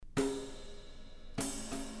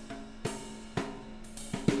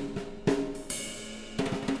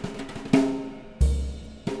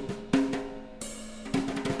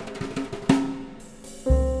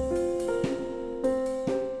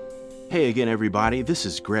again, everybody. This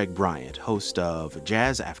is Greg Bryant, host of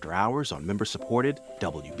Jazz After Hours on member-supported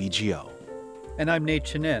WBGO. And I'm Nate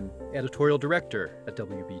Chinen, editorial director at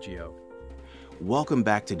WBGO. Welcome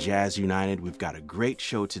back to Jazz United. We've got a great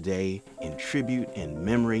show today in tribute and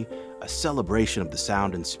memory, a celebration of the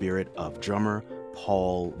sound and spirit of drummer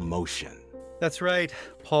Paul Motian. That's right.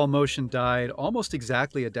 Paul Motian died almost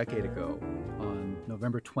exactly a decade ago on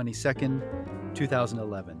November 22nd,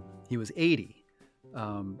 2011. He was 80.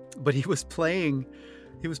 But he was playing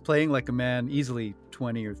like a man easily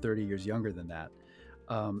 20 or 30 years younger than that.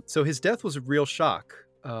 So his death was a real shock.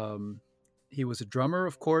 He was a drummer,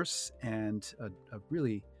 of course, and a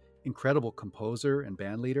really incredible composer and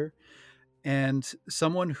band leader, and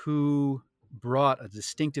someone who brought a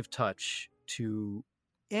distinctive touch to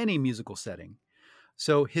any musical setting.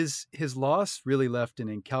 So his loss really left an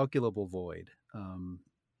incalculable void.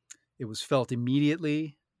 It was felt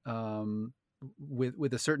immediately,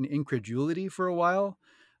 with a certain incredulity for a while.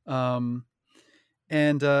 And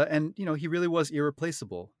he really was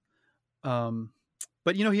irreplaceable.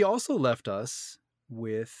 But, he also left us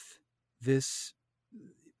with this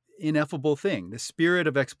ineffable thing, the spirit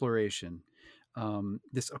of exploration,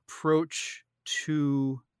 this approach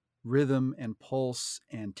to rhythm and pulse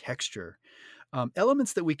and texture,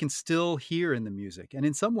 elements that we can still hear in the music. And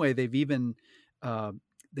in some way, they've even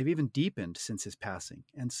deepened since his passing.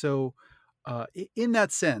 And so in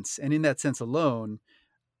that sense, and in that sense alone,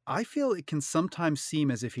 I feel it can sometimes seem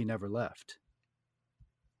as if he never left.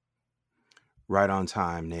 Right on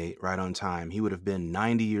time, Nate. Right on time. He would have been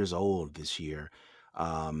 90 years old this year.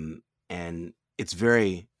 And it's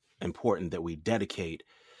very important that we dedicate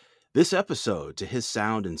this episode to his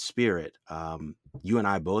sound and spirit. You and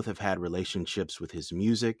I both have had relationships with his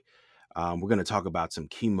music. We're going to talk about some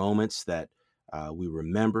key moments that we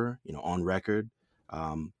remember, on record,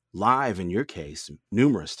 live in your case,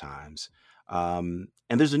 numerous times.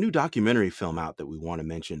 And there's a new documentary film out that we want to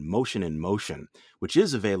mention, Motion in Motion, which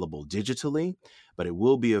is available digitally, but it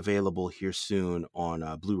will be available here soon on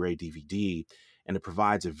Blu-ray DVD. And it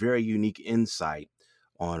provides a very unique insight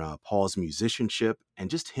on Paul's musicianship and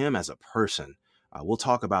just him as a person. We'll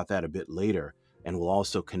talk about that a bit later. And we'll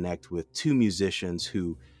also connect with two musicians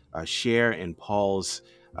who share in Paul's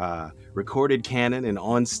recorded canon and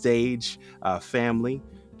on-stage family,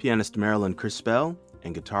 pianist Marilyn Crispell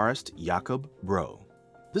and guitarist Jakob Bro.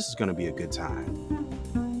 This is going to be a good time.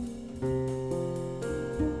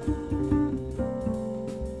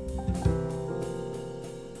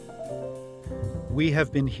 We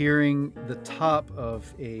have been hearing the top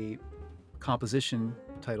of a composition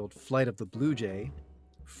titled Flight of the Blue Jay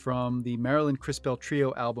from the Marilyn Crispell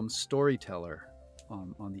Trio album Storyteller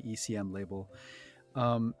on the ECM label.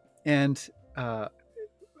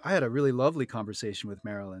 I had a really lovely conversation with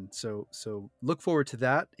Marilyn. So look forward to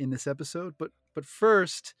that in this episode. But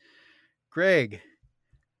first, Greg.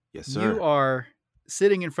 Yes, sir. You are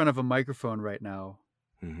sitting in front of a microphone right now,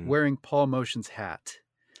 wearing Paul Motian's hat.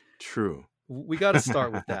 True. We got to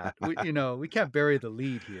start with that. We can't bury the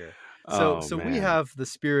lead here. So we have the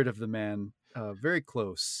spirit of the man very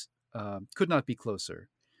close. Could not be closer.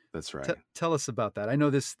 That's right. Tell us about that. I know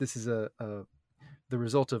this is the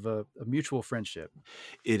result of a mutual friendship.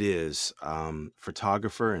 It is.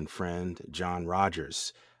 Photographer and friend John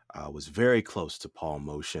Rogers was very close to Paul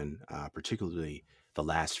Motian, particularly the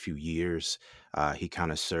last few years. He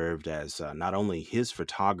kind of served as not only his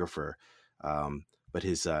photographer, but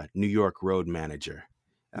his New York road manager.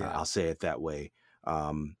 I'll say it that way.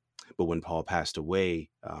 But when Paul passed away,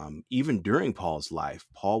 even during Paul's life,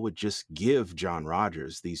 Paul would just give John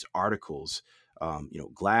Rogers these articles,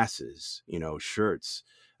 glasses, shirts,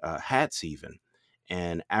 hats even.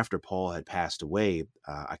 And after Paul had passed away,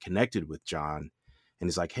 I connected with John and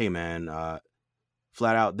he's like, hey, man,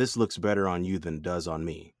 flat out, this looks better on you than it does on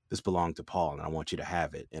me. This belonged to Paul and I want you to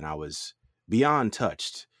have it. And I was beyond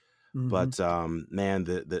touched. Mm-hmm. But man,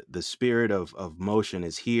 the spirit of Motian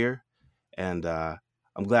is here. And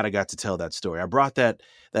I'm glad I got to tell that story. I brought that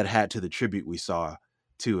hat to the tribute we saw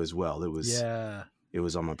too as well. It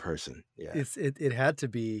was on my person. Yeah. It had to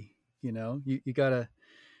be, you've got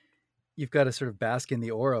to sort of bask in the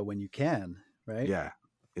aura when you can, right? Yeah,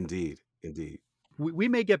 indeed. We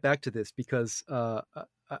may get back to this because I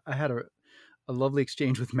had a lovely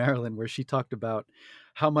exchange with Marilyn where she talked about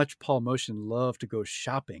how much Paul Motian loved to go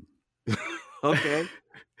shopping. Okay.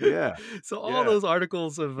 Yeah. So all those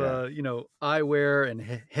articles of, eyewear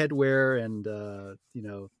and headwear and,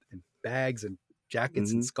 and bags and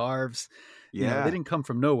jackets and scarves, they didn't come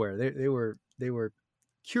from nowhere. They were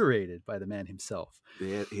curated by the man himself.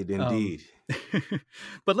 Yeah, indeed.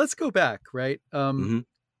 But let's go back, right?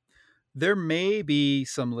 There may be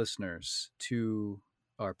some listeners to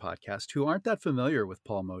our podcast who aren't that familiar with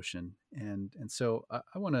Paul Motian, and so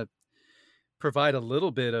I want to provide a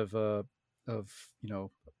little bit of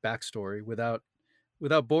backstory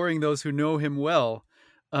without boring those who know him well,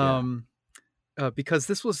 Yeah, um, because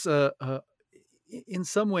this was in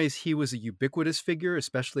some ways he was a ubiquitous figure,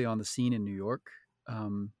 especially on the scene in New York.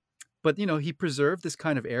 Um, but he preserved this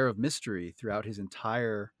kind of air of mystery throughout his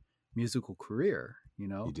entire musical career. he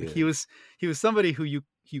Like did. he was somebody who you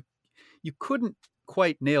couldn't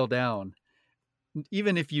quite nail down,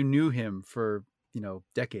 even if you knew him for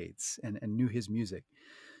decades and knew his music.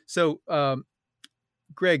 So,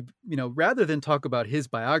 Greg, rather than talk about his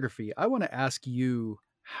biography, I want to ask you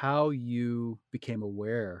how you became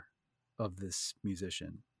aware of this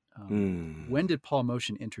musician. When Hmm. did Paul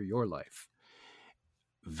Motian enter your life?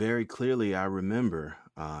 Very clearly, I remember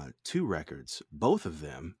two records, both of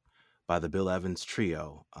them by the Bill Evans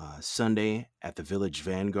Trio, Sunday at the Village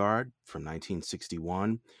Vanguard from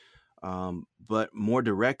 1961, but more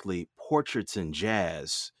directly, Portraits in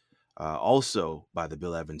Jazz, also by the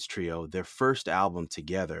Bill Evans Trio, their first album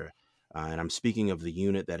together. And I'm speaking of the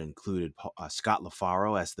unit that included Scott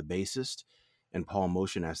LaFaro as the bassist and Paul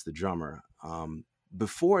Motian as the drummer.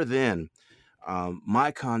 Before then,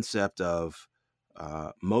 my concept of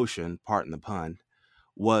motion, pardon the pun,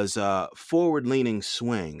 was forward-leaning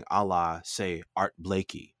swing, a la, say, Art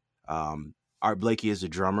Blakey. Art Blakey is a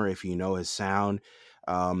drummer, if you know his sound.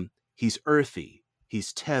 He's earthy.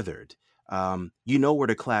 He's tethered. You know where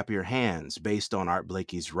to clap your hands based on Art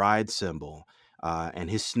Blakey's ride cymbal and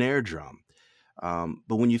his snare drum.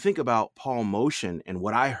 But when you think about Paul Motian and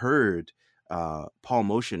what I heard Paul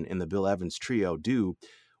Motian in the Bill Evans Trio do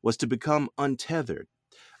was to become untethered.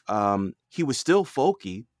 He was still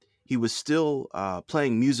folky. He was still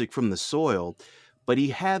playing music from the soil, but he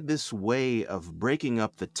had this way of breaking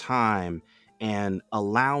up the time and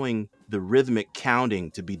allowing the rhythmic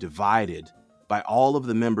counting to be divided by all of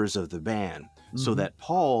the members of the band so Mm-hmm. that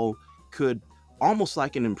Paul could, almost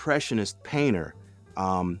like an impressionist painter,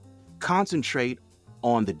 um, concentrate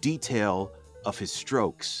on the detail of his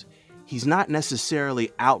strokes. He's not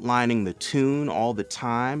necessarily outlining the tune all the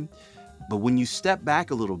time, but when you step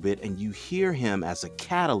back a little bit and you hear him as a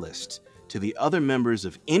catalyst to the other members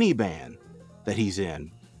of any band that he's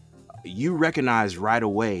in, you recognize right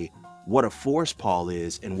away what a force Paul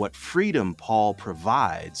is and what freedom Paul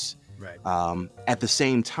provides, Right. at the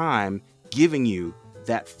same time giving you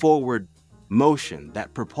that forward motion,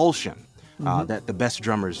 that propulsion Mm-hmm. that the best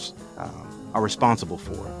drummers are responsible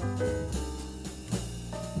for.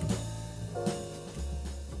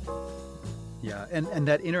 Yeah, and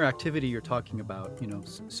that interactivity you're talking about,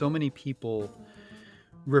 so many people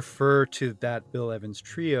refer to that Bill Evans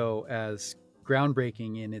Trio as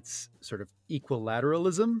groundbreaking in its sort of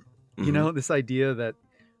equilateralism. Hmm. This idea that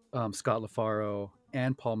Scott LaFaro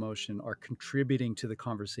and Paul Motian are contributing to the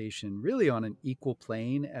conversation really on an equal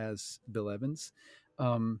plane as Bill Evans.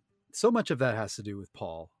 Um, so much of that has to do with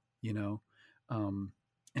Paul, you know, um,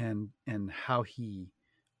 and how he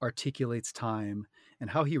articulates time and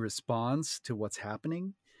how he responds to what's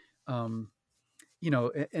happening. Um,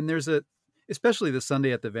 and there's especially the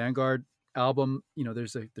Sunday at the Vanguard album.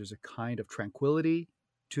 There's a kind of tranquility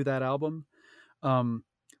to that album. Um,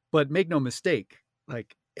 but make no mistake,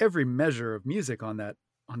 like every measure of music on that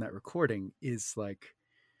recording is like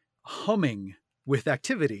humming with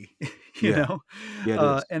activity, you Yeah, know, yeah,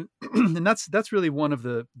 it is. and and that's really one of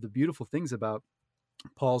the beautiful things about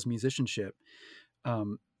Paul's musicianship.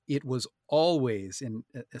 It was always in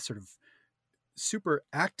a sort of super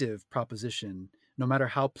active proposition, no matter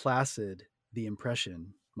how placid the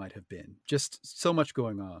impression might have been. Just so much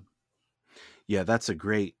going on. Yeah, that's a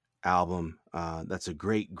great album. That's a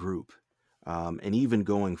great group. And even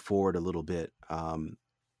going forward a little bit,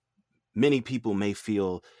 many people may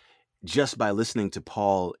feel just by listening to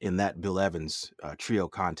Paul in that Bill Evans trio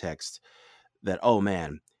context that, oh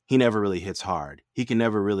man, he never really hits hard. He can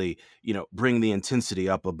never really, bring the intensity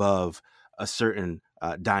up above a certain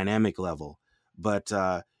dynamic level. But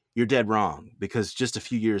you're dead wrong, because just a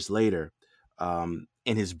few years later, in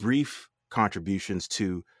his brief contributions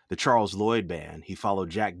to the Charles Lloyd Band, he followed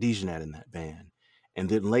Jack DeJohnette in that band. And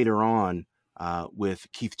then later on, with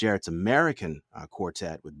Keith Jarrett's American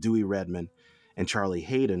quartet with Dewey Redman and Charlie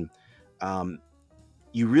Hayden, um,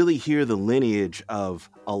 you really hear the lineage of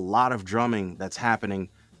a lot of drumming that's happening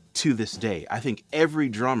to this day. I think every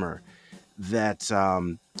drummer that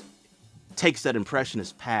takes that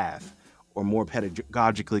impressionist path, or more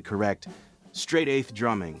pedagogically correct, straight eighth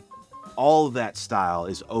drumming, all of that style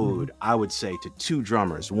is Mm-hmm. owed, I would say, to two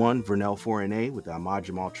drummers. One, Vernel Fournier with the Ahmad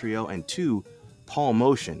Jamal Trio, and two, Paul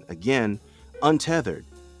Motian, again, untethered.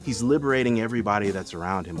 He's liberating everybody that's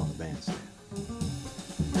around him on the bandstand.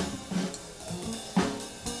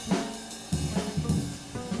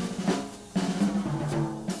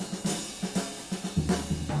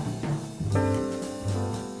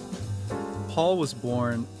 Paul was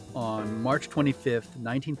born on March 25th,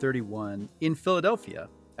 1931, in Philadelphia,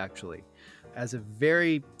 actually. As a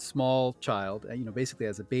very small child, basically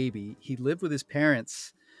as a baby, he lived with his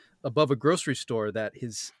parents above a grocery store that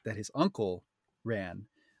his uncle ran.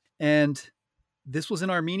 And this was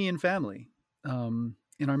an Armenian family, an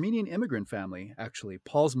Armenian immigrant family, actually.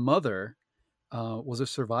 Paul's mother was a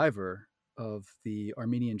survivor of the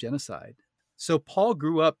Armenian genocide. So Paul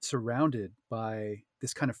grew up surrounded by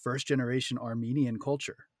this kind of first generation Armenian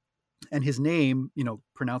culture. And his name,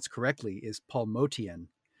 pronounced correctly, is Paul Motian.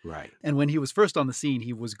 Right. And when he was first on the scene,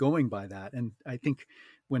 he was going by that. And I think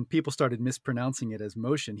when people started mispronouncing it as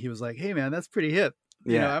Motion, he was like, "Hey, man, that's pretty hip.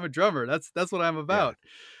 Yeah. I'm a drummer. That's what I'm about."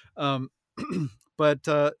 Yeah. But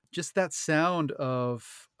just that sound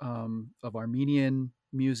of Armenian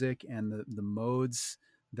music and the modes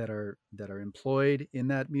that are employed in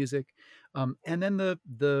that music, and then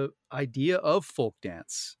the idea of folk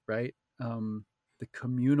dance, right? The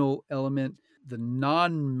communal element, the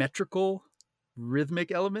non-metrical rhythmic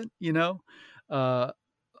element,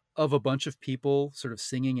 of a bunch of people sort of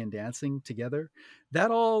singing and dancing together,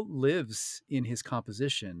 that all lives in his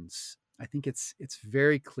compositions. I think it's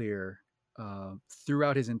very clear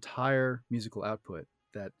throughout his entire musical output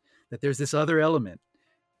that there's this other element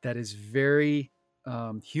that is very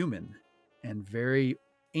human and very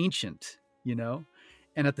ancient,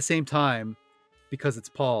 and at the same time, because it's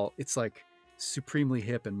Paul, it's like supremely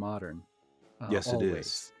hip and modern. Yes, always, it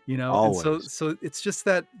is. Always. Always. And so it's just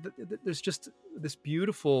that there's just this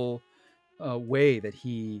beautiful way that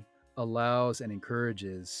he allows and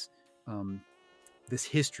encourages this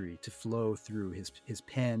history to flow through his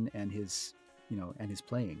pen and his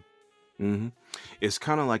playing. Mm-hmm. It's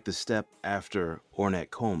kind of like the step after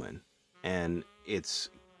Ornette Coleman, and it's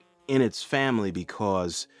in its family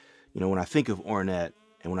because, when I think of Ornette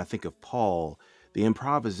and when I think of Paul, the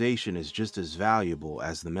improvisation is just as valuable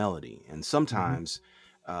as the melody. And sometimes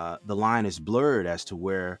the line is blurred as to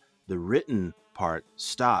where the written part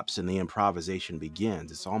stops and the improvisation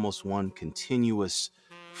begins. It's almost one continuous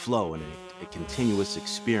flow and a continuous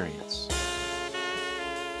experience.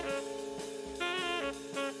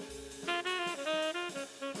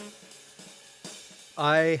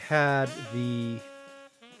 I had the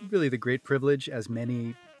great privilege, as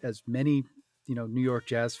many New York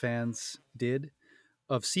jazz fans did,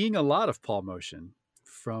 of seeing a lot of Paul Motian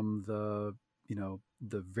from the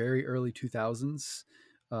very early 2000s,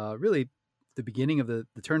 really the beginning of the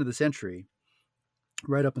turn of the century,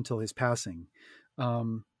 right up until his passing.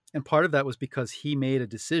 And part of that was because he made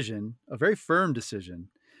a very firm decision,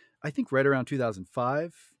 I think right around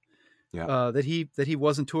 2005, that he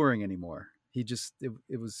wasn't touring anymore. He just,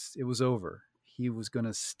 it was over. He was going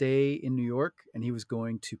to stay in New York and he was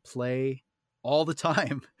going to play all the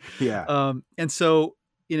time. Yeah. And so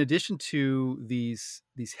in addition to these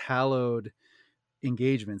hallowed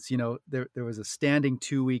engagements, there was a standing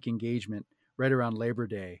 2-week engagement right around Labor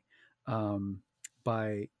Day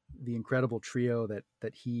by the incredible trio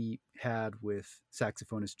that he had with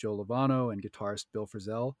saxophonist Joe Lovano and guitarist Bill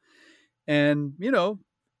Frisell. And,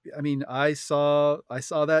 I saw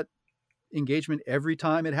that engagement every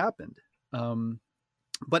time it happened.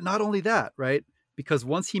 But not only that, right? Because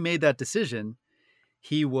once he made that decision,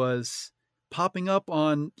 he was popping up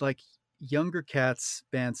on like Younger Cats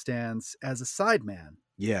bandstands as a sideman.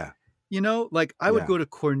 Yeah. I would go to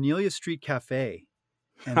Cornelia Street Cafe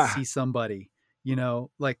and see somebody,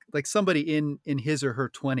 like somebody in his or her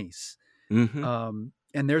 20s. Mm-hmm.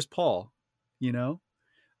 And there's Paul,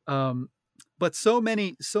 but so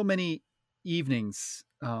many evenings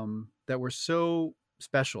that were so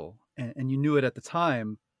special, and you knew it at the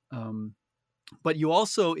time. But you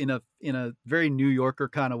also, in a very New Yorker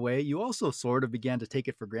kind of way, you also sort of began to take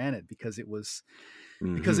it for granted because it was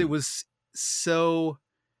so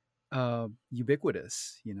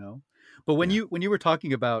ubiquitous, But when you were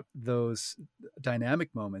talking about those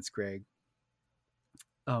dynamic moments, Greg,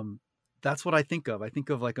 that's what I think of. I think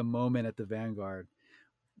of like a moment at the Vanguard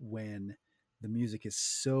when the music is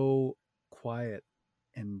so quiet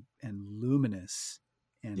and luminous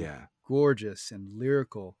and gorgeous and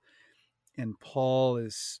lyrical, and Paul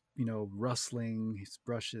is rustling his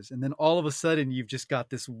brushes, and then all of a sudden you've just got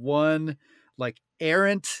this one like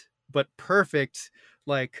errant but perfect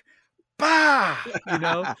like bah,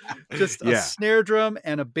 just a snare drum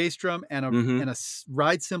and a bass drum and a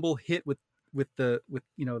ride cymbal hit with with the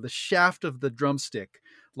shaft of the drumstick,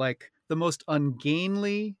 like the most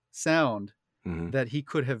ungainly sound Hmm. that he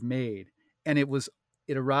could have made, and it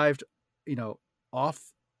arrived, you know,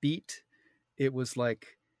 off beat. It was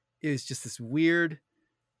like it was just this weird.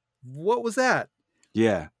 What was that?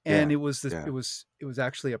 Yeah, And yeah, it was this. yeah. It was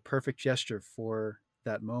actually a perfect gesture for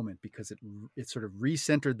that moment because it sort of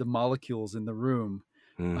recentered the molecules in the room.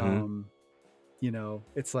 Hmm. Um,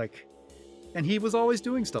 it's like, and he was always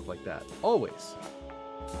doing stuff like that, always.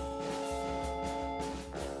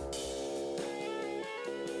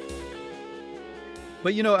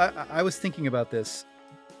 But I was thinking about this.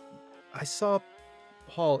 I saw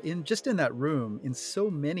Paul in that room in so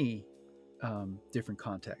many different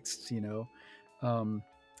contexts. Um,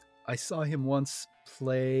 I saw him once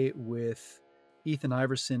play with Ethan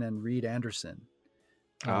Iverson and Reed Anderson.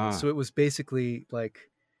 Ah, So it was basically like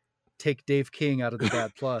take Dave King out of the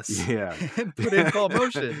Bad Plus yeah, and put in Paul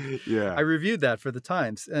Motian. I yeah. reviewed that for the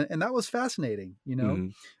Times, and that was fascinating. Hmm.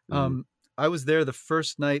 Hmm. Um, I was there the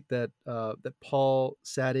first night that Paul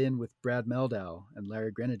sat in with Brad Meldau and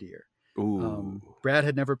Larry Grenadier. Ooh. Brad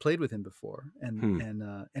had never played with him before, and Hmm.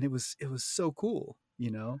 and it was so cool.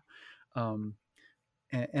 Um,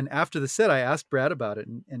 and after the set, I asked Brad about it,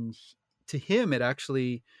 and to him, it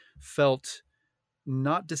actually felt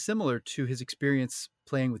not dissimilar to his experience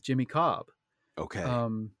playing with Jimmy Cobb. Okay.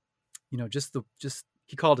 Um, just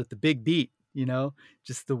he called it the big beat.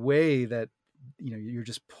 Just the way that you're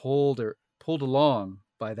just pulled along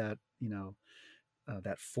by that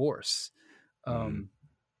that force. Hmm. Um,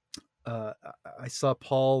 uh, I saw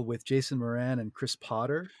Paul with Jason Moran and Chris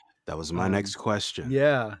Potter. That was my Um, next question.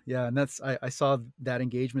 yeah, yeah, and I saw that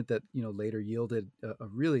engagement that later yielded a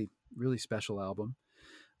really really special album.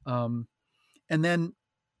 Um, and then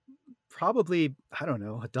probably, I don't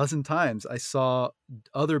know, a dozen times I saw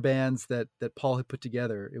other bands that Paul had put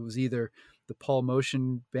together. It was either the Paul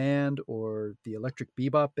Motian band or the Electric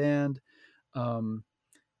Bebop band. Um,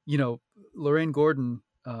 Lorraine Gordon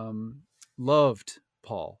loved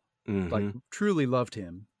Paul, like Hmm. truly loved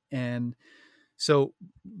him, and so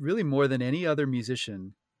really more than any other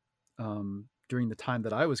musician during the time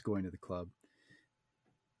that I was going to the club,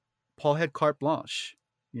 Paul had carte blanche.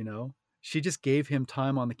 She just gave him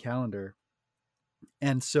time on the calendar,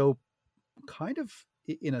 and so kind of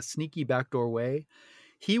in a sneaky backdoor way,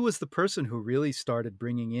 he was the person who really started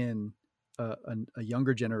bringing in a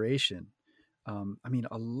younger generation. I mean,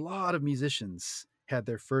 a lot of musicians had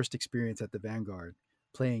their first experience at the Vanguard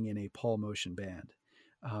playing in a Paul Motian band,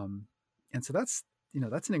 um, and so that's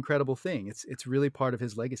an incredible thing. It's really part of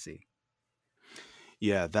his legacy.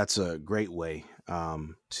 Yeah, that's a great way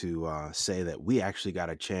to say that we actually got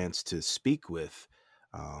a chance to speak with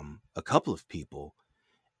a couple of people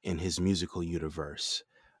in his musical universe.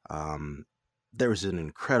 Um, there was an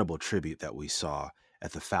incredible tribute that we saw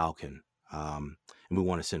at the Falcon. And we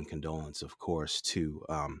want to send condolence, of course, to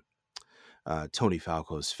Tony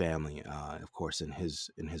Falco's family, of course, in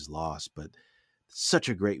his loss. But such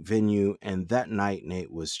a great venue, and that night,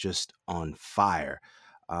 Nate was just on fire.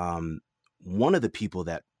 Um, One of the people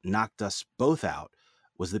that knocked us both out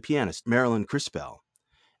was the pianist Marilyn Crispell,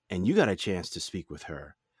 and you got a chance to speak with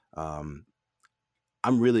her. Um,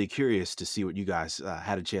 I'm really curious to see what you guys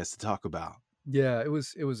had a chance to talk about. Yeah, it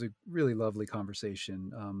was a really lovely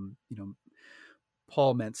conversation.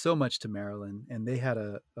 Paul meant so much to Marilyn, and they had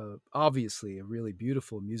a obviously a really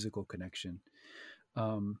beautiful musical connection.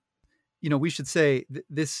 Um, we should say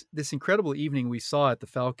this incredible evening we saw at the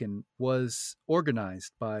Falcon was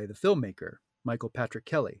organized by the filmmaker Michael Patrick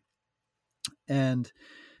Kelly, and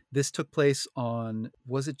this took place on,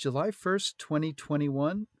 was it July 1st,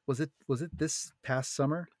 2021? Was it this past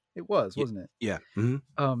summer? It was, Yeah, wasn't it? yeah. Hmm.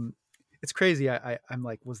 Um, it's crazy. I'm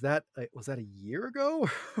like, was that a year ago?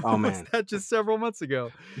 Oh Was man. that just several months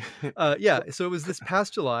ago? Yeah. So it was this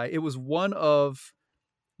past July. It was one of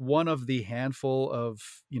the handful of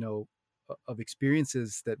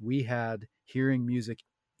experiences that we had hearing music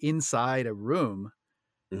inside a room,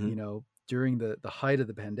 Hmm. during the height of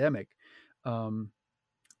the pandemic. Um,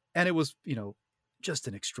 and it was, just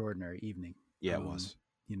an extraordinary evening. Yeah, it Um, was.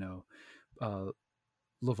 you know, uh,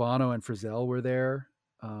 Lovano and Frizzell were there.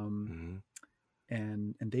 Um, Hmm.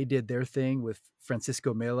 and they did their thing with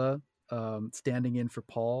Francisco Mela standing in for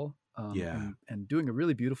Paul, Yeah. and doing a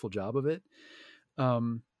really beautiful job of it.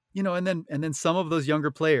 Um, and then some of those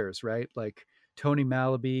younger players, right? Like Tony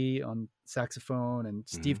Malaby on saxophone and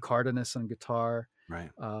Hmm. Steve Cardenas on guitar.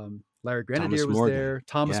 Right. Larry Grenadier Thomas was Morgan. there.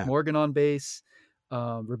 Thomas Yeah. Morgan on bass.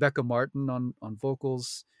 Rebecca Martin on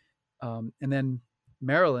vocals, and then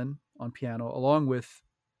Marilyn on piano, along with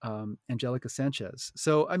Angelica Sanchez.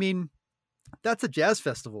 So I mean, that's a jazz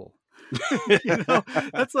festival. You know,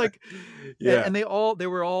 that's like, Yeah. and they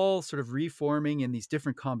were all sort of reforming in these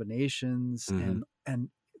different combinations, Hmm. and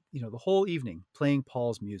the whole evening playing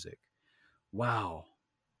Paul's music. Wow,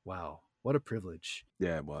 wow, what a privilege.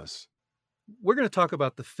 Yeah, it was. We're going to talk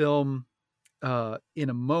about the film in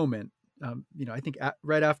a moment. I think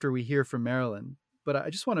right after we hear from Marilyn. But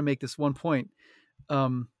I just want to make this one point.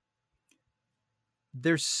 Um,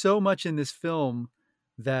 there's so much in this film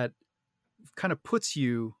that kind of puts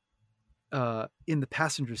you in the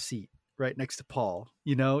passenger seat right next to Paul.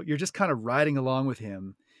 You're just kind of riding along with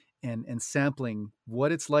him and sampling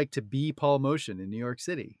what it's like to be Paul Motian in New York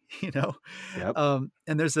City. Yep.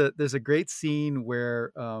 And there's a great scene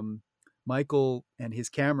where Michael and his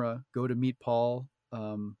camera go to meet Paul,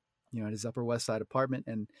 at his Upper West Side apartment,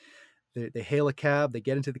 and they hail a cab. They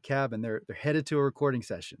get into the cab and they're headed to a recording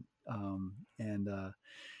session. And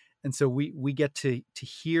so we get to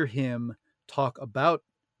hear him talk about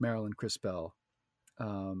Marilyn Crispell,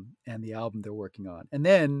 and the album they're working on, and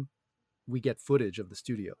then we get footage of the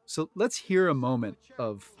studio. So let's hear a moment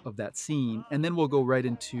of that scene, and then we'll go right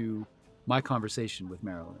into my conversation with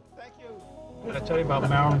Marilyn. Did I tell you about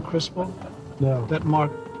Marilyn Crispell? No. That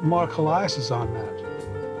Mark Elias is on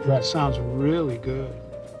that. That sounds really good.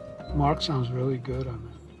 Mark sounds really good on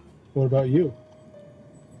that. What about you?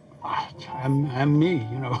 I'm me,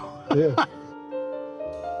 Yeah.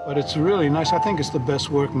 But it's really nice. I think it's the best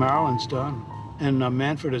work Marilyn's done. And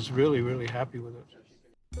Manfred is really, really happy with it.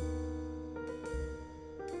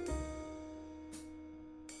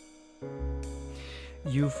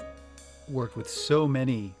 You've worked with so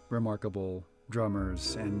many remarkable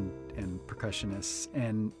drummers and percussionists,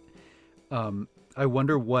 and I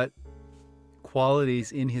wonder what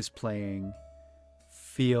qualities in his playing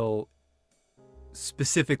feel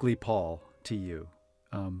specifically Paul to you.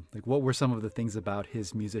 Like, what were some of the things about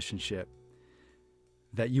his musicianship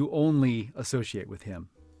that you only associate with him?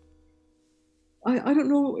 I don't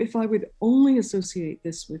know if I would only associate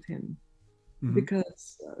this with him, Mm-hmm.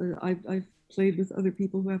 because I've played with other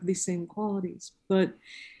people who have these same qualities, but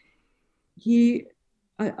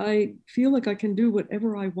I feel like I can do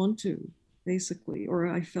whatever I want to, basically, or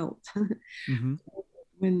I felt. Mm-hmm.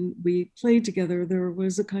 When we played together, there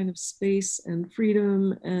was a kind of space and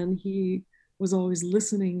freedom, and he was always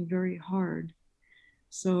listening very hard.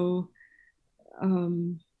 So,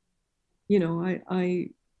 I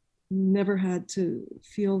never had to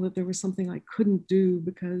feel that there was something I couldn't do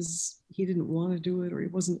because he didn't want to do it or he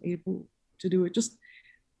wasn't able to do it. Just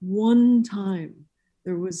one time,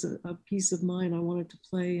 there was a piece of mine I wanted to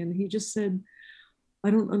play, and he just said,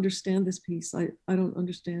 I don't understand this piece. I don't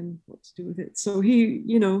understand what to do with it. So he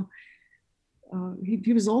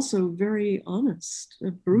was also very honest,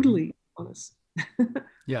 brutally honest.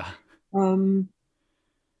 Yeah.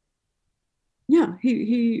 Yeah,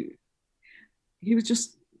 he was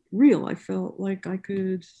just real. I felt like I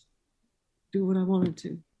could do what I wanted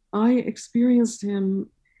to. I experienced him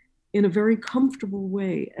in a very comfortable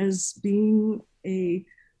way as being a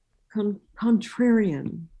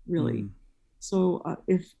contrarian, really. So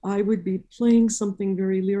if I would be playing something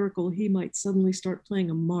very lyrical, he might suddenly start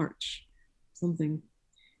playing a march, something,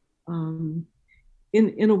 in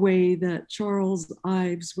a way that Charles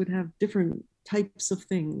Ives would have different types of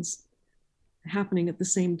things happening at the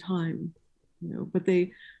same time, but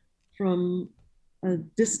they, from a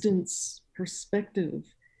distance perspective,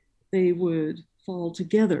 they would fall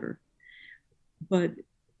together, but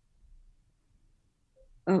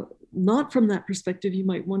not from that perspective. You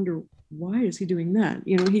might wonder, why is he doing that?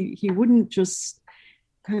 He wouldn't just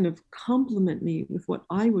kind of compliment me with what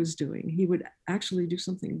I was doing. He would actually do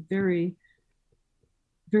something very,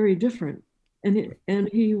 very different. And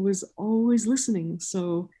he was always listening.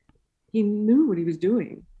 So he knew what he was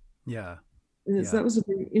doing. Yeah. And that was a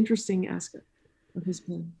very interesting aspect of his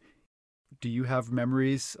playing. Do you have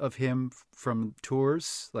memories of him from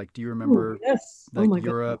tours? Like, do you remember yes.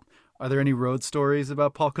 Europe? God. Are there any road stories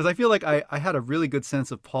about Paul? Because I feel like I had a really good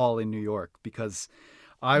sense of Paul in New York because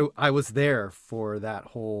I was there for that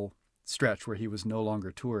whole stretch where he was no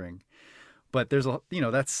longer touring. But there's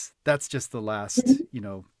that's just the last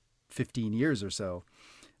 15 years or so.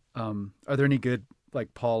 Are there any good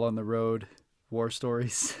like Paul on the road war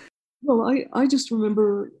stories? Well, I just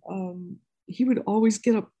remember he would always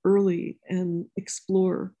get up early and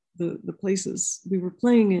explore the places we were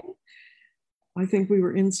playing in. I think we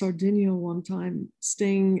were in Sardinia one time,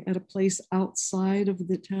 staying at a place outside of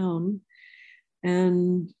the town.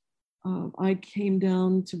 And I came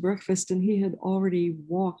down to breakfast and he had already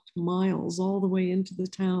walked miles all the way into the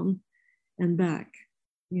town and back,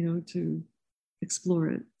 to explore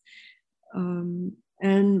it.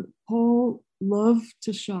 And Paul loved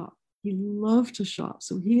to shop. he loved to shop.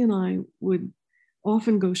 So he and I would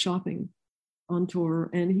often go shopping on tour,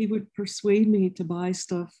 and he would persuade me to buy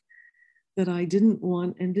stuff that I didn't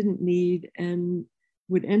want and didn't need and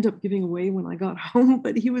would end up giving away when I got home.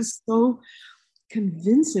 But he was so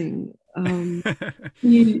convincing.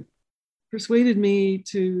 He persuaded me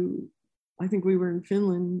to, I think we were in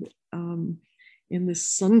Finland, in this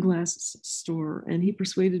sunglasses store, and he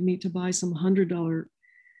persuaded me to buy some $100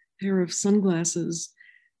 pair of sunglasses.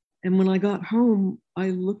 And when I got home, I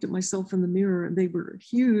looked at myself in the mirror, and they were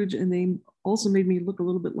huge, and they also made me look a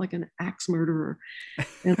little bit like an axe murderer.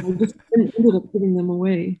 And I just ended up giving them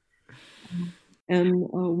away. And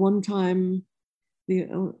one time,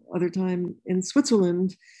 the other time in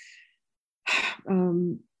Switzerland,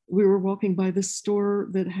 we were walking by this store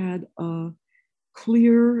that had a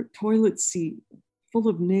clear toilet seat full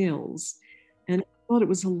of nails. And I thought it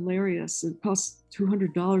was hilarious. It cost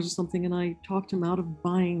 $200 or something. And I talked him out of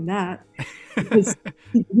buying that because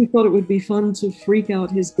he thought it would be fun to freak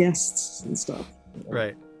out his guests and stuff.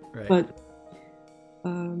 Right. But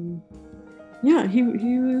yeah,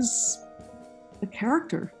 he was a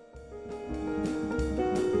character.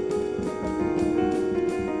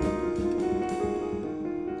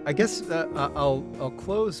 I guess I'll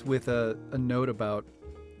close with a note about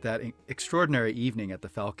that extraordinary evening at the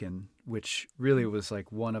Falcon, which really was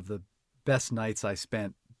like one of the best nights I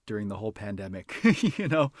spent during the whole pandemic,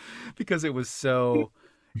 because it was so,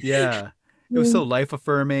 it was so life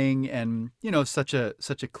affirming, and, such a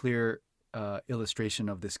clear illustration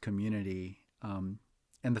of this community. And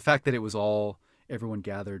the fact that it was everyone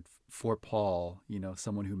gathered for Paul,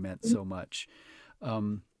 someone who meant so much.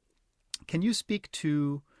 Can you speak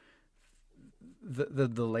to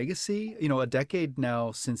the legacy? A decade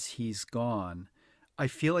now since he's gone, I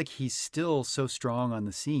feel like he's still so strong on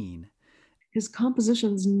the scene. His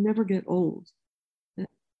compositions never get old.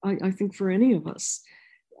 I think for any of us.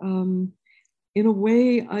 In a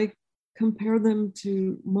way, I compare them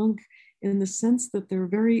to Monk in the sense that they're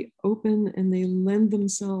very open and they lend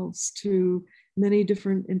themselves to many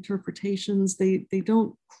different interpretations. They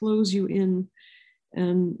don't close you in.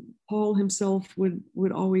 And Paul himself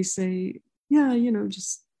would always say, yeah,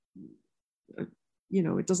 just,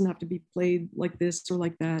 it doesn't have to be played like this or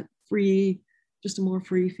like that, free, just a more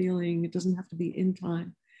free feeling. It doesn't have to be in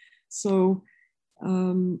time. So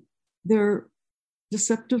they're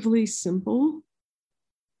deceptively simple,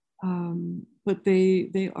 but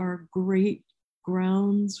they are great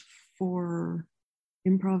grounds for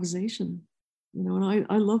improvisation, and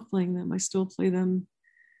I love playing them. I still play them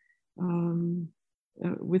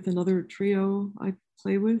with another trio I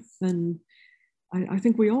play with, and I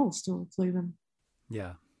think we all still play them.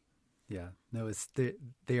 Yeah. No,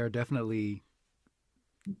 they are definitely,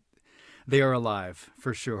 they are alive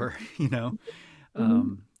for sure, and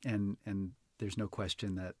there's no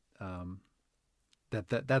question that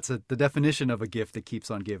that's the definition of a gift that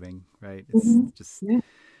keeps on giving, right? It's just,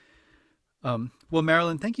 well,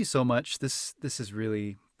 Marilyn, thank you so much. This is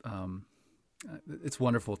really, it's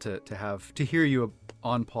wonderful to hear you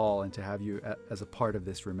on Paul and to have you as a part of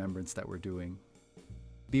this remembrance that we're doing.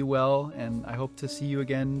 Be well, and I hope to see you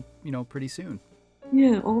again, pretty soon.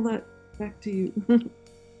 Yeah, all that back to you.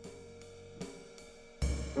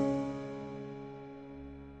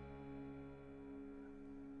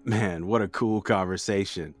 Man, what a cool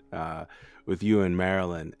conversation with you and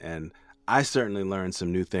Marilyn. And I certainly learned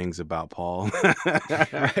some new things about Paul.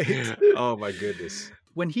 Right. Oh, my goodness.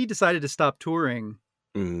 When he decided to stop touring,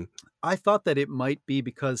 I thought that it might be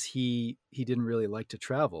because he didn't really like to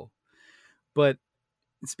travel. But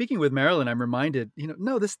speaking with Marilyn, I'm reminded,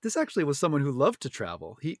 no, this actually was someone who loved to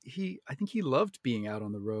travel. I think he loved being out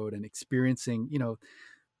on the road and experiencing,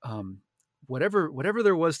 whatever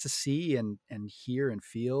there was to see and hear and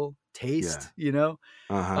feel, taste, and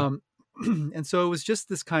so it was just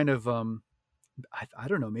this kind of, I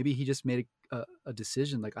don't know, maybe he just made a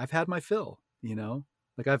decision. Like, I've had my fill,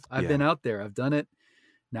 like I've been out there, I've done it.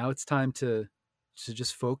 Now it's time to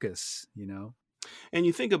just focus, And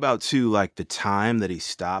you think about too, like the time that he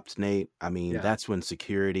stopped, Nate. I mean, Yeah. that's when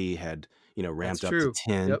security had, ramped That's up true. to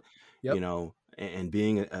 10, Yep. And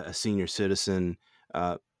being a senior citizen,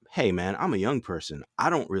 hey man, I'm a young person. I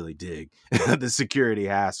don't really dig the security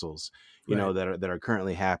hassles, Right. that are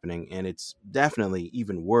currently happening. And it's definitely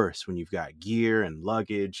even worse when you've got gear and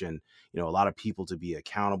luggage and, a lot of people to be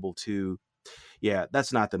accountable to. Yeah,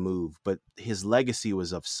 that's not the move. But his legacy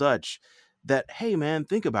was of such that, hey, man,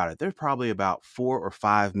 think about it. There's probably about 4 or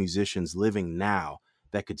 5 musicians living now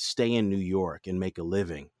that could stay in New York and make a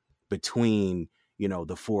living between,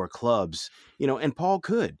 the four clubs, and Paul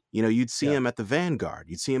could, you'd see Yeah. him at the Vanguard,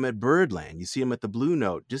 you'd see him at Birdland, you see him at the Blue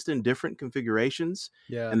Note, just in different configurations.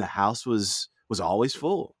 Yeah. And the house was always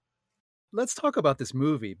full. Let's talk about this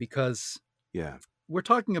movie, because Yeah. we're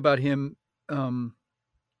talking about him in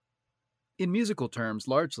musical terms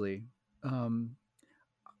largely.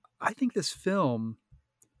 I think this film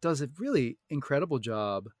does a really incredible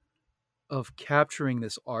job of capturing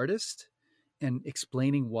this artist and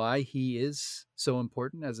explaining why he is so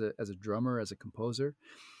important as a drummer, as a composer.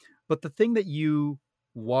 But the thing that you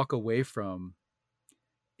walk away from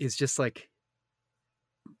is just like,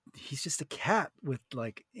 he's just a cat with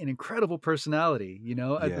like an incredible personality,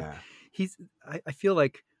 Yeah. I feel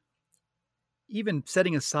like, even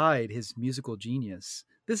setting aside his musical genius,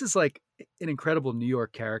 this is like an incredible New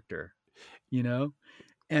York character,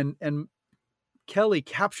 and Kelly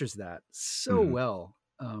captures that so Mhm. well.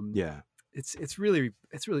 Yeah. It's really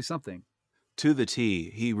something. To the T,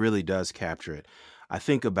 he really does capture it. I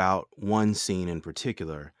think about one scene in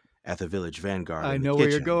particular at the Village Vanguard I in the know where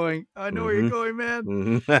you're kitchen. going. I know where you're Mhm. going,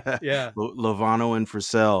 man. Yeah. Lovano and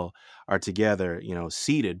Purcell are together,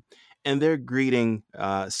 seated, and they're greeting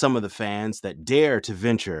some of the fans that dare to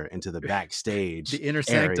venture into the backstage The inner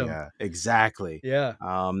sanctum. area. Exactly. Yeah.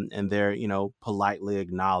 And they're, politely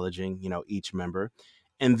acknowledging, each member.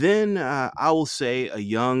 And then I will say a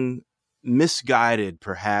young, misguided,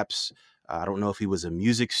 perhaps, I don't know if he was a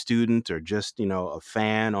music student or just, a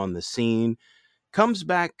fan on the scene, comes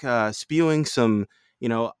back spewing some,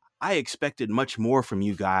 I expected much more from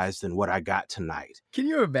you guys than what I got tonight. Can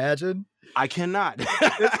you imagine? I cannot.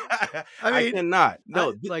 I I mean, cannot.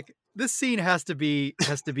 No. like, this scene has to be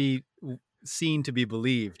seen to be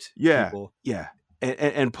believed. Yeah. People. Yeah.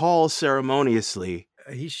 And Paul ceremoniously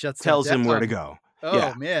He shuts tells that him where to down. go. Oh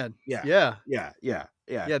Yeah. man. Yeah. Yeah. Yeah. Yeah.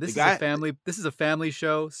 Yeah. Yeah, The this guy- is a family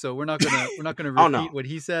show, so we're not gonna Oh, repeat no. what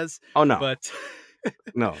he says. Oh, no. But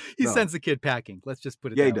No. he no. sends the kid packing. Let's just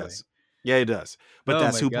put it Yeah, he that does. way. Yeah, he does. But Oh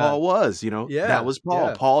that's my who God. Paul was, Yeah, That was Paul.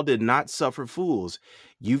 yeah. Paul did not suffer fools.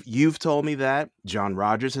 You've told me that. John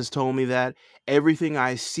Rogers has told me that. Everything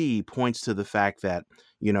I see points to the fact that,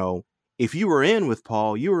 if you were in with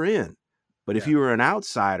Paul, you were in. But if Yeah. you were an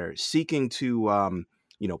outsider seeking to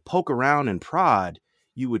poke around and prod,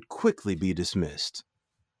 you would quickly be dismissed.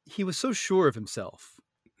 He was so sure of himself,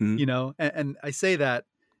 Hmm. and I say that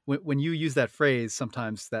when you use that phrase,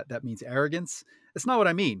 sometimes that means arrogance. That's not what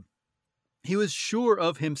I mean. He was sure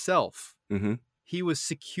of himself. Mm-hmm. He was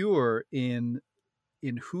secure in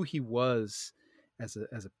who he was as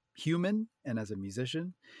a human and as a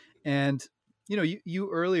musician. And you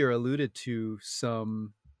earlier alluded to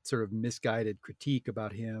some sort of misguided critique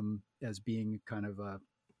about him as being kind of a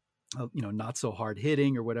not so hard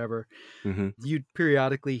hitting or whatever. Mm-hmm. You'd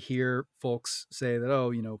periodically hear folks say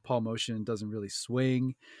that, Paul Motian doesn't really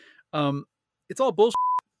swing. It's all bullshit.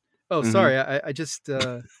 Oh, Mhm. sorry. I just,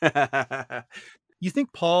 you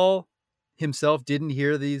think Paul himself didn't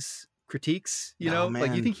hear these critiques? No, Like,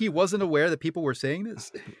 you man. think he wasn't aware that people were saying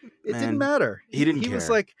this? It Man, didn't matter. he didn't He was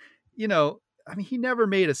care. like, he never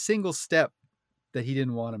made a single step that he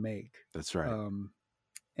didn't want to make. That's right.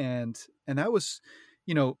 And that was,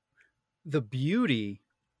 the beauty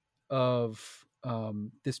of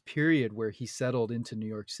this period where he settled into New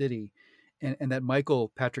York City, and that Michael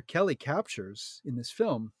Patrick Kelly captures in this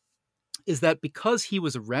film, is that because he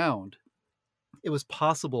was around, it was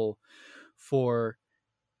possible for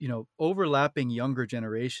overlapping younger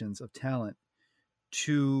generations of talent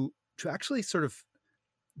to actually sort of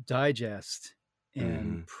digest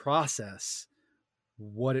and process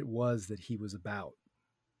what it was that he was about.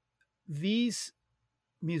 These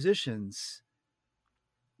musicians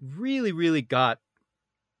really, really got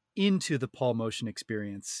into the Paul Motian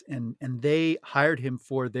experience, and they hired him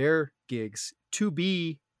for their gigs to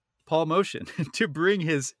be Paul Motian, to bring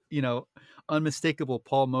his, unmistakable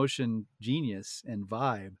Paul Motian genius and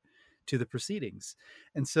vibe to the proceedings.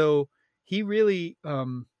 And so he really,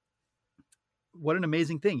 what an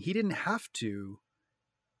amazing thing. He didn't have to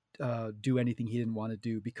do anything he didn't want to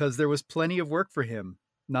do, because there was plenty of work for him,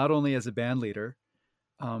 not only as a band leader,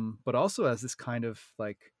 but also as this kind of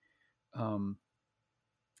like,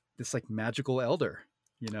 this like magical elder,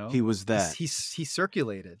 He was that. He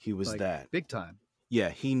circulated. He was like, that. big time. Yeah,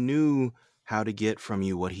 he knew how to get from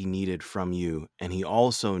you what he needed from you. And he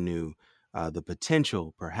also knew the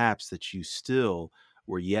potential, perhaps, that you still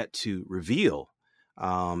were yet to reveal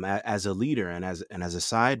as a leader and as a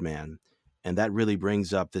sideman. And that really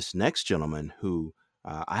brings up this next gentleman who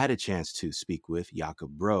I had a chance to speak with,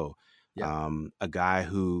 Jakob Bro, a guy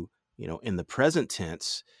who, in the present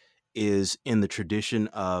tense is in the tradition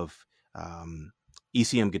of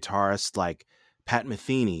ECM guitarists like Pat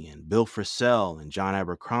Metheny and Bill Frisell and John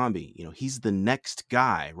Abercrombie. He's the next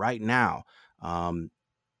guy right now.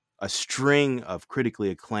 A string of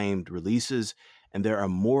critically acclaimed releases, and there are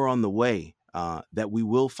more on the way that we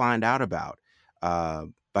will find out about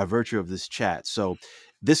by virtue of this chat. So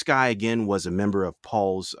this guy, again, was a member of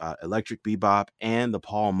Paul's Electric Bebop and the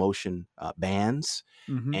Paul Motian bands.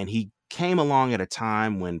 Mm-hmm. And he came along at a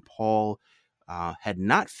time when Paul had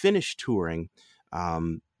not finished touring,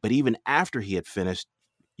 but even after he had finished,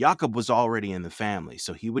 Jakob was already in the family.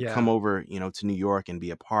 So he would come over, to New York and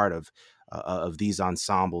be a part of these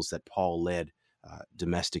ensembles that Paul led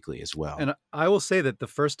domestically as well. And I will say that the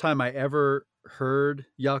first time I ever heard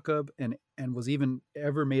Jakob and was even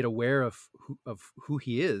ever made aware of who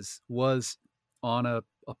he is was on a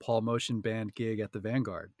Paul Motian band gig at the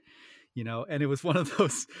Vanguard, and it was one of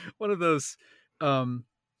those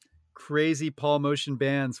crazy Paul Motian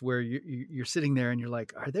bands where you're sitting there and you're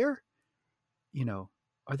like, are there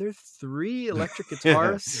 3 electric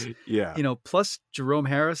guitarists? Yeah. Plus Jerome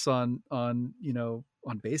Harris on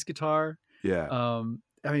bass guitar. Yeah. I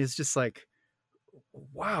mean, it's just like,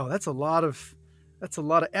 wow, that's a lot of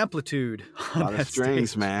amplitude. A lot of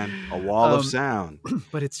strings, man. A wall of sound.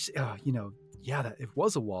 But it's, it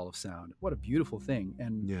was a wall of sound. What a beautiful thing.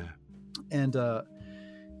 And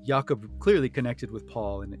Jakob clearly connected with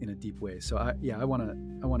Paul in a deep way. So I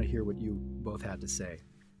want to hear what you both had to say.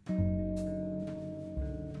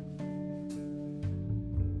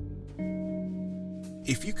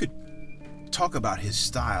 If you could talk about his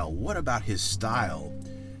style, what about his style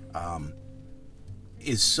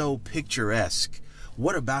is so picturesque?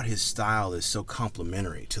 What about his style is so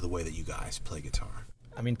complementary to the way that you guys play guitar?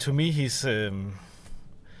 I mean, to me, he's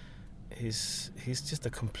just a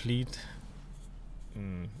complete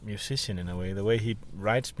musician in a way. The way he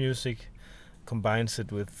writes music, combines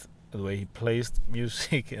it with the way he plays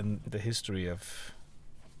music, and the history of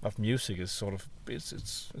music is sort of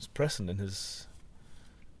it's present in his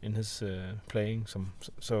playing.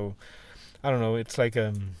 So I don't know. It's like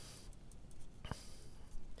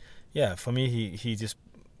for me he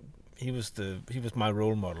was my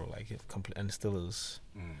role model, like and still is,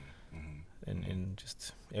 in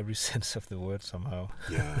just every sense of the word somehow.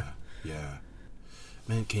 Yeah.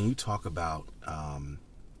 Man, can you talk about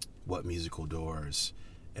what musical doors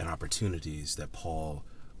and opportunities that Paul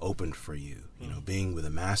opened for you? Being with a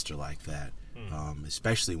master like that.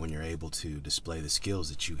 Especially when you're able to display the skills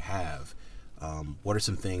that you have. What are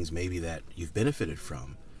some things maybe that you've benefited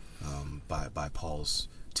from by Paul's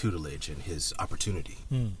tutelage and his opportunity?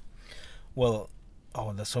 Well,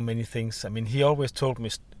 there's so many things. I mean, he always told me,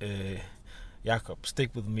 Jakob,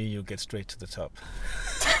 stick with me, you'll get straight to the top.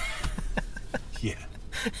 Yeah.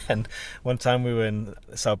 And one time we were in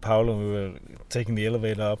Sao Paulo and we were taking the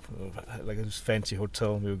elevator up, like this fancy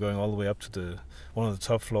hotel, and we were going all the way up to one of the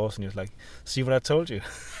top floors, and he was like, see what I told you?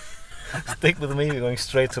 Stick with me, we're going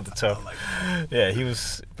straight to the top. Yeah, he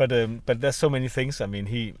was, but there's so many things. I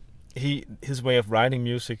mean, his way of writing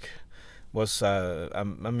music was,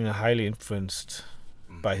 highly influenced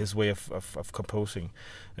by his way of composing.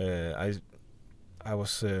 I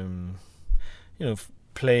was,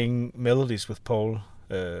 playing melodies with Paul,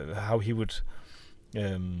 how he would,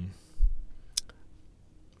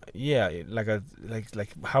 like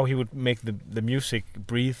how he would make the music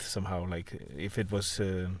breathe somehow. Like if it was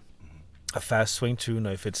a fast swing tune,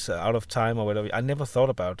 or if it's out of time or whatever. I never thought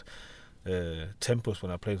about tempos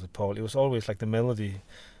when I played with Paul. It was always like the melody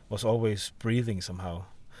was always breathing somehow.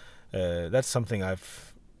 That's something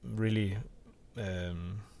I've really,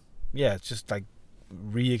 just like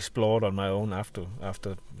re-explored on my own after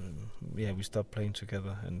we stopped playing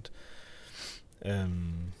together. And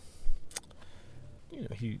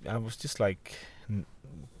I was just like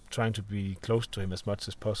trying to be close to him as much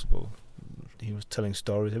as possible. He was telling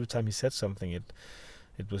stories every time he said something. It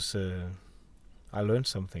was I learned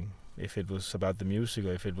something. If it was about the music,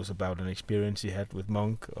 or if it was about an experience he had with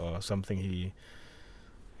Monk, or something he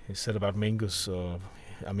said about Mingus, or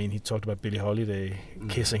he talked about Billie Holiday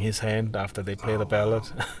kissing his hand after they played a ballad.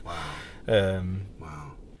 Wow.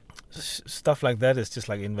 Wow. Stuff like that is just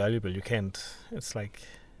like invaluable. You can't. It's like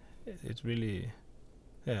it's really,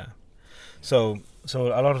 yeah. So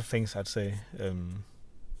a lot of things, I'd say, and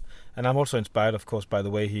I'm also inspired, of course, by the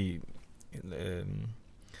way he.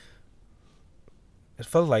 It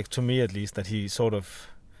felt like, to me at least, that he sort of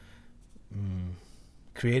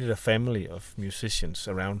created a family of musicians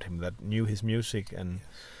around him that knew his music, and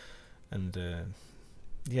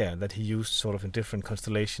that he used sort of in different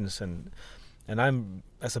constellations, and I'm,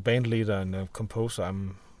 as a band leader and a composer,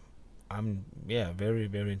 I'm very,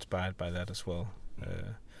 very inspired by that as well.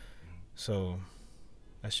 So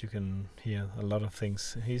as you can hear a lot of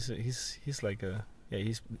things. He's like a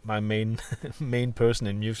he's my main main person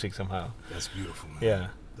in music somehow. That's beautiful, man. Yeah,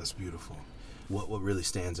 that's beautiful. What really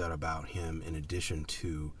stands out about him, in addition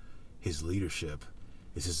to his leadership,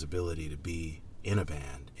 is his ability to be in a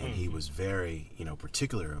band, and he was very,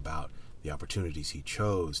 particular about the opportunities he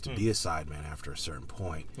chose to be a sideman after a certain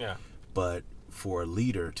point. Yeah. But for a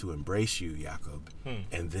leader to embrace you, Jakob,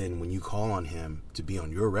 and then when you call on him to be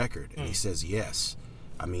on your record and he says yes,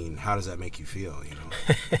 I mean, how does that make you feel,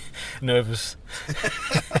 Nervous.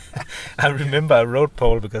 I remember I wrote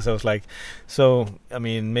Paul because I was like, so, I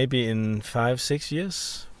mean, maybe in 5-6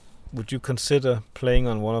 years, would you consider playing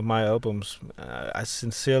on one of my albums? I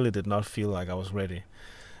sincerely did not feel like I was ready.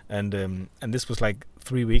 And this was like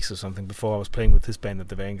 3 weeks or something before I was playing with his band at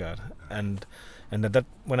the Vanguard. And that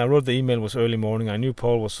when I wrote the email was early morning. I knew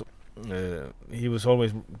Paul was he was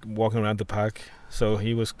always walking around the park, so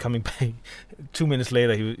he was coming back. 2 minutes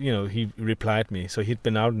later, he replied me. So he'd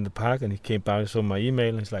been out in the park and he came by, saw my email,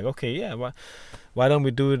 and he's like, okay, yeah, why don't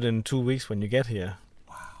we do it in 2 weeks when you get here,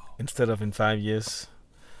 instead of in 5 years?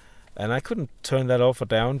 And I couldn't turn that offer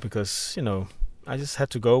down because I just had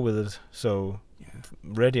to go with it. So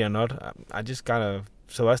ready or not, I just gotta.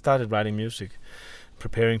 So I started writing music,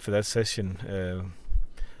 preparing for that session,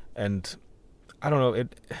 and I don't know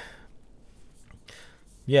it.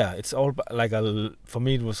 Yeah, it's all like for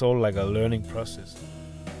me it was all like a learning process.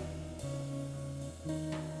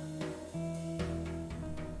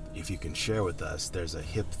 If you can share with us, there's a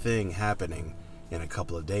hip thing happening in a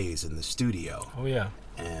couple of days in the studio. Oh yeah.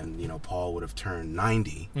 And Paul would have turned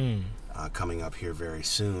 90, coming up here very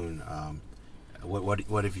soon.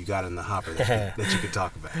 What have you got in the hopper that you could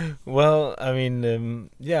talk about? Well, I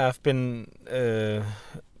mean, I've been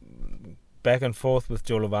back and forth with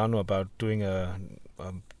Joe Lovano about doing a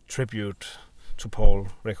tribute to Paul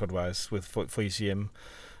record-wise for ECM.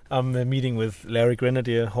 I'm meeting with Larry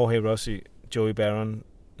Grenadier, Jorge Rossi, Joey Barron,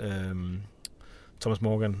 Thomas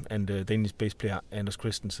Morgan, and Danish bass player Anders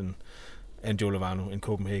Christensen, and Joe Lovano in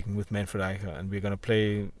Copenhagen with Manfred Eicher. And we're going to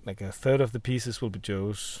play like a third of the pieces will be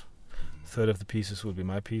Joe's, a third of the pieces will be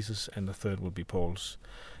my pieces, and a third will be Paul's.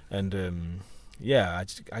 And I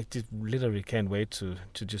just literally can't wait to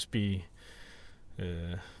just be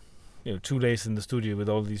 2 days in the studio with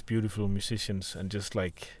all these beautiful musicians and just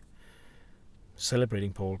like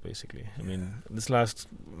celebrating Paul, basically. I mean, this last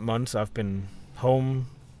month I've been home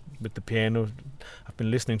with the piano. I've been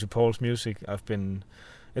listening to Paul's music.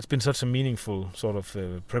 It's been such a meaningful sort of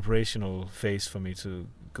preparational phase for me to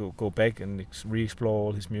go back and re-explore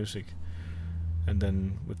all his music, and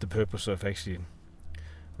then with the purpose of actually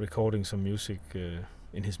recording some music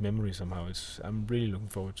in his memory somehow. I'm really looking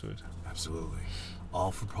forward to it. Absolutely.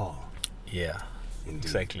 All for Paul. Yeah, indeed.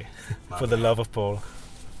 Exactly. For the love of Paul.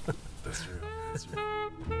 That's true. That's true.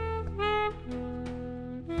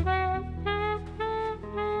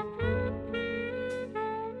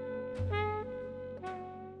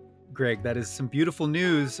 Greg, that is some beautiful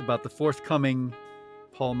news about the forthcoming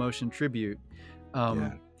Paul Motian tribute.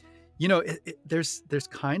 There's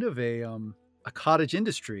kind of a cottage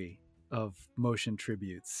industry of Motian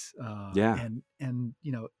tributes. And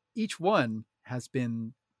each one has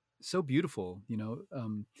been so beautiful.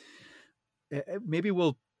 Maybe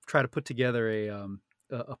we'll try to put together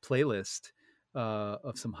a playlist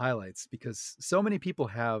of some highlights, because so many people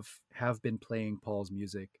have been playing Paul's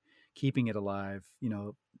music, keeping it alive.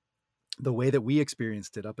 The way that we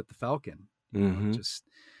experienced it up at the Falcon, just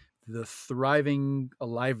the thriving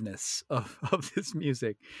aliveness of this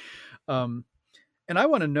music. And I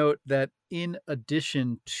want to note that in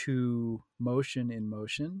addition to Motion in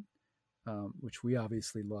Motion, which we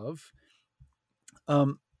obviously love,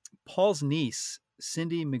 Paul's niece,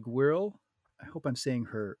 Cindy McGuirl, I hope I'm saying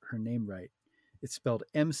her name right. It's spelled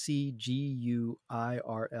Mcguirl.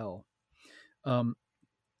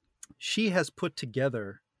 She has put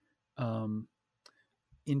together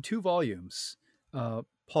in 2 volumes Paul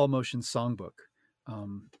Motian's songbook,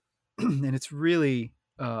 and it's really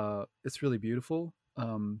beautiful.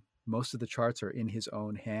 Most of the charts are in his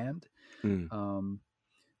own hand. I'm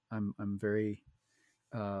very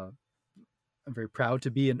proud to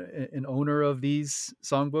be an owner of these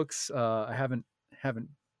songbooks. I haven't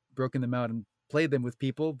broken them out and played them with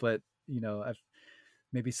people, but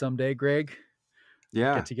maybe someday, Greg,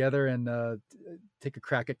 get together and take a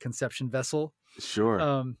crack at Conception Vessel.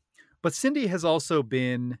 Sure. But Cindy has also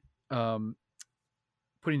been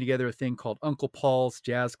putting together a thing called Uncle Paul's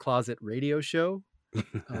Jazz Closet Radio Show.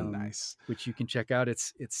 Nice. Which you can check out.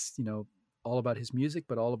 It's all about his music,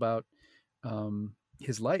 but all about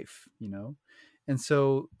his life, And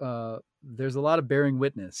so there's a lot of bearing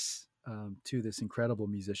witness to this incredible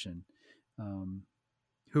musician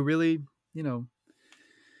who really,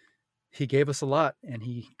 he gave us a lot, and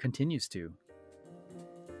he continues to.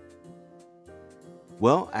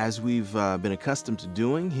 Well, as we've been accustomed to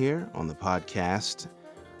doing here on the podcast,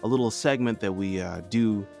 a little segment that we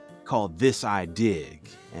do called This I Dig.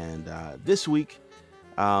 And this week,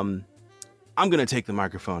 I'm going to take the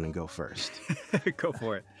microphone and go first. Go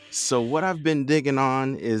for it. So what I've been digging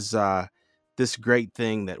on is this great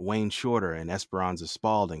thing that Wayne Shorter and Esperanza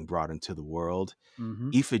Spalding brought into the world,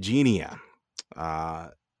 Iphigenia.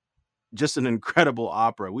 Just an incredible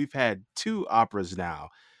opera. We've had 2 operas now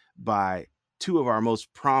by 2 of our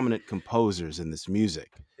most prominent composers in this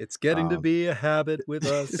music. It's getting to be a habit with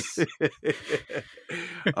us.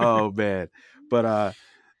 Oh, man. But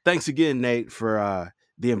thanks again, Nate, for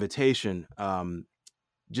the invitation.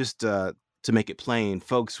 Just to make it plain,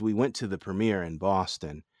 folks, we went to the premiere in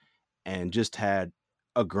Boston and just had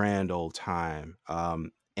a grand old time.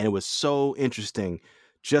 And it was so interesting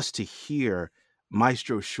just to hear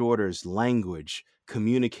Maestro Shorter's language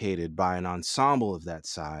communicated by an ensemble of that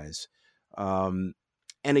size.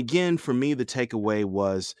 And again, for me, the takeaway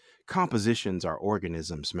was compositions are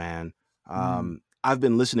organisms, man. I've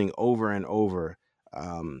been listening over and over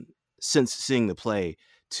since seeing the play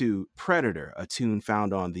to Predator, a tune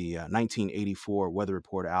found on the 1984 Weather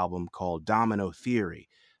Report album called Domino Theory,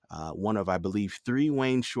 one of, I believe, 3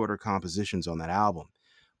 Wayne Shorter compositions on that album.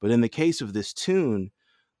 But in the case of this tune,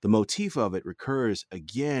 the motif of it recurs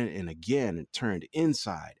again and again. It turned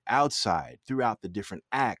inside, outside, throughout the different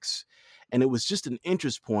acts. And it was just an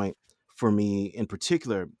interest point for me in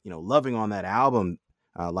particular, loving on that album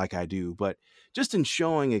like I do, but just in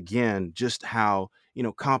showing again just how,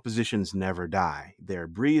 compositions never die. They're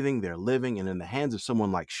breathing, they're living, and in the hands of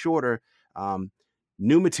someone like Shorter,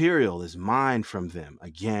 new material is mined from them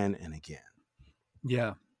again and again.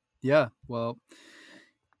 Yeah. Yeah. Well,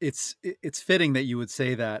 it's fitting that you would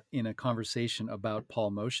say that in a conversation about Paul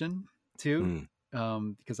Motian too,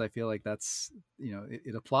 because I feel like that's,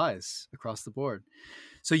 it applies across the board.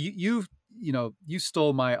 So you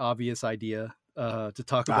stole my obvious idea to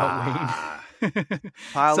talk about Wayne.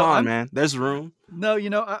 Pile on, man. There's room. No,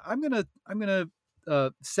 I'm gonna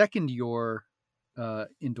second your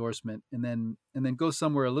endorsement and then go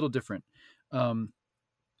somewhere a little different.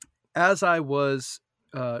 As I was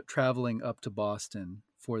traveling up to Boston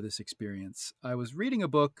for this experience, I was reading a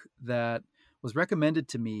book that was recommended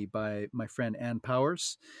to me by my friend Ann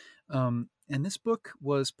Powers. And this book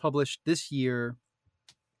was published this year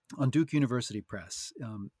on Duke University Press.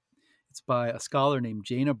 It's by a scholar named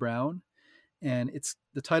Jana Brown. And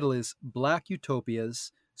the title is Black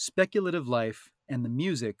Utopias, Speculative Life, and the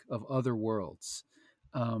Music of Other Worlds.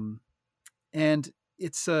 And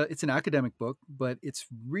it's an academic book, but it's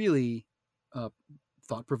really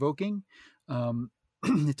thought-provoking.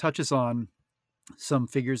 It touches on some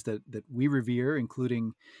figures that we revere,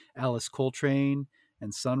 including Alice Coltrane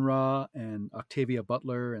and Sun Ra and Octavia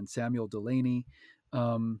Butler and Samuel Delaney.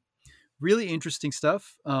 Really interesting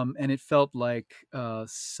stuff. And it felt like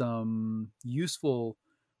some useful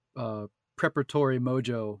preparatory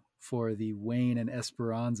mojo for the Wayne and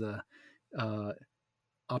Esperanza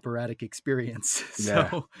operatic experience.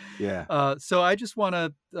 So I just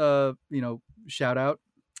want to, shout out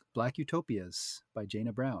Black Utopias by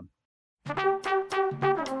Jana Brown.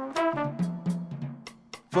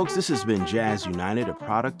 Folks, this has been Jazz United, a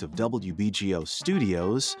product of WBGO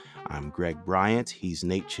Studios. I'm Greg Bryant. He's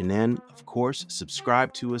Nate Chinen. Of course,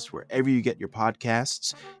 subscribe to us wherever you get your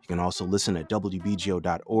podcasts. You can also listen at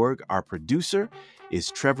WBGO.org. Our producer is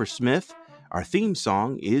Trevor Smith. Our theme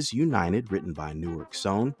song is United, written by Newark's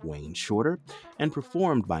own Wayne Shorter and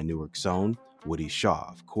performed by Newark's own Woody Shaw.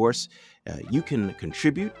 Of course, you can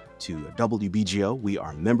contribute to WBGO. We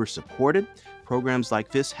are member supported. Programs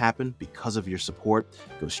like this happen because of your support.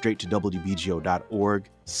 Go straight to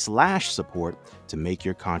WBGO.org/support to make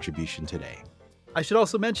your contribution today. I should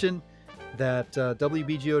also mention that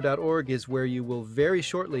WBGO.org is where you will very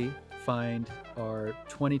shortly find our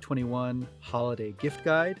 2021 holiday gift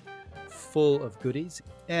guide full of goodies.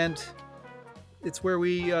 And it's where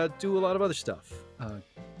we do a lot of other stuff.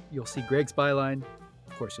 You'll see Greg's byline.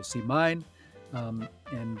 Of course, you'll see mine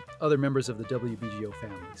and other members of the WBGO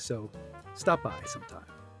family. So stop by sometime.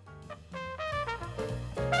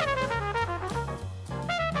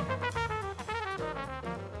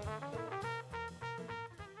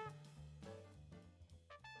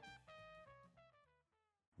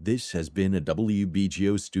 This has been a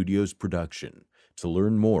WBGO Studios production. To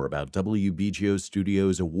learn more about WBGO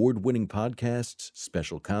Studios' award-winning podcasts,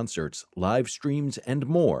 special concerts, live streams, and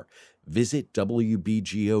more, visit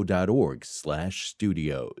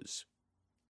WBGO.org/studios.